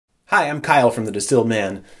Hi, I'm Kyle from the Distilled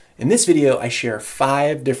Man. In this video, I share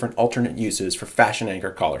 5 different alternate uses for fashion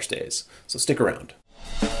anchor collar stays, so stick around.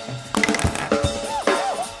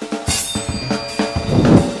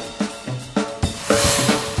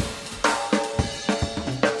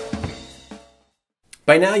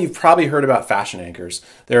 By now, you've probably heard about fashion anchors.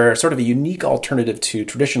 They're sort of a unique alternative to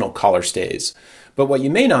traditional collar stays. But what you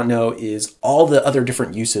may not know is all the other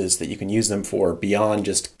different uses that you can use them for beyond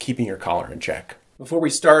just keeping your collar in check. Before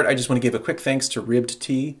we start, I just want to give a quick thanks to Ribbed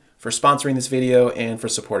Tea for sponsoring this video and for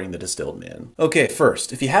supporting the Distilled Man. Okay,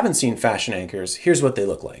 first, if you haven't seen fashion anchors, here's what they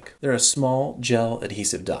look like. They're a small gel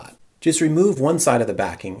adhesive dot. Just remove one side of the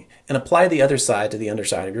backing and apply the other side to the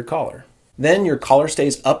underside of your collar. Then your collar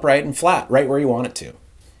stays upright and flat, right where you want it to.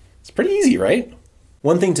 It's pretty easy, right?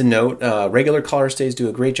 One thing to note, regular collar stays do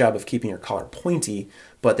a great job of keeping your collar pointy,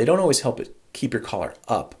 but they don't always help it keep your collar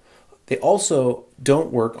up. They also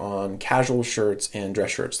don't work on casual shirts and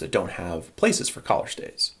dress shirts that don't have places for collar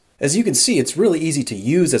stays. As you can see, it's really easy to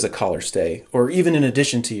use as a collar stay, or even in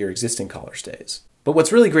addition to your existing collar stays. But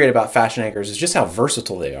what's really great about fashion anchors is just how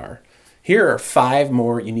versatile they are. Here are 5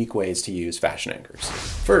 more unique ways to use fashion anchors.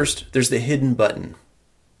 First, there's the hidden button.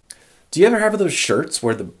 Do you ever have those shirts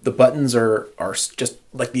where the buttons are just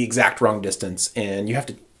like the exact wrong distance and you have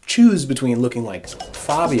to choose between looking like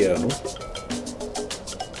Fabio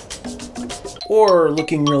or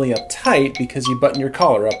looking really uptight because you button your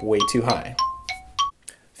collar up way too high?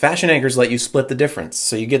 Fashion anchors let you split the difference,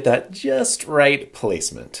 so you get that just right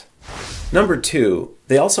placement. Number 2,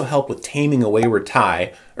 they also help with taming a wayward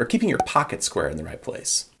tie or keeping your pocket square in the right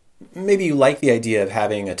place. Maybe you like the idea of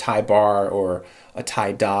having a tie bar or a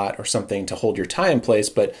tie dot or something to hold your tie in place,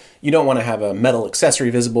 but you don't want to have a metal accessory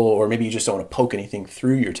visible, or maybe you just don't want to poke anything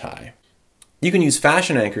through your tie. You can use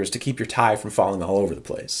fashion anchors to keep your tie from falling all over the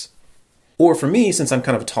place. Or for me, since I'm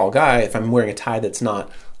kind of a tall guy, if I'm wearing a tie that's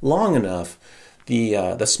not long enough,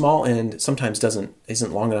 the small end sometimes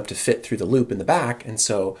isn't long enough to fit through the loop in the back, and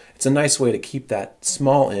so it's a nice way to keep that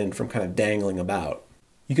small end from kind of dangling about.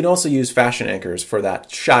 You can also use fashion anchors for that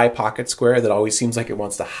shy pocket square that always seems like it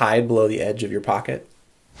wants to hide below the edge of your pocket.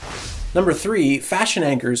 Number 3, fashion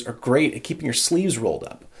anchors are great at keeping your sleeves rolled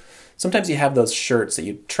up. Sometimes you have those shirts that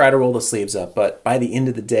you try to roll the sleeves up, but by the end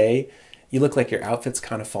of the day, you look like your outfit's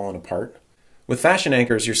kind of falling apart. With fashion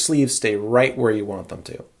anchors, your sleeves stay right where you want them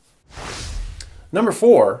to. Number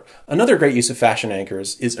 4, another great use of fashion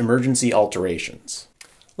anchors is emergency alterations.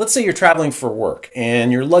 Let's say you're traveling for work and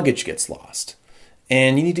your luggage gets lost,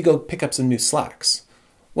 and you need to go pick up some new slacks.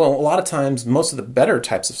 Well, a lot of times, most of the better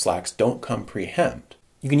types of slacks don't come pre-hemmed.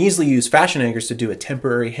 You can easily use fashion anchors to do a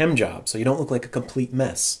temporary hem job so you don't look like a complete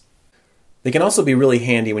mess. They can also be really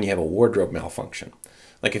handy when you have a wardrobe malfunction,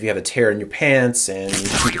 like if you have a tear in your pants and you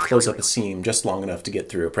just need to close up a seam just long enough to get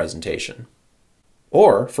through a presentation.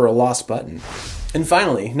 Or for a lost button. And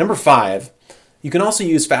finally, number 5, you can also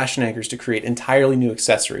use fashion anchors to create entirely new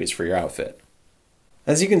accessories for your outfit.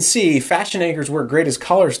 As you can see, fashion anchors work great as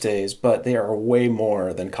collar stays, but they are way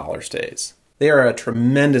more than collar stays. They are a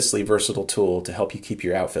tremendously versatile tool to help you keep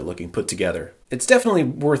your outfit looking put together. It's definitely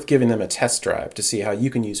worth giving them a test drive to see how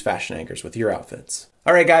you can use fashion anchors with your outfits.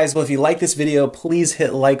 Alright guys, well if you like this video, please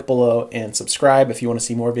hit like below and subscribe if you want to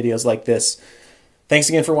see more videos like this. Thanks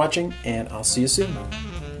again for watching, and I'll see you soon.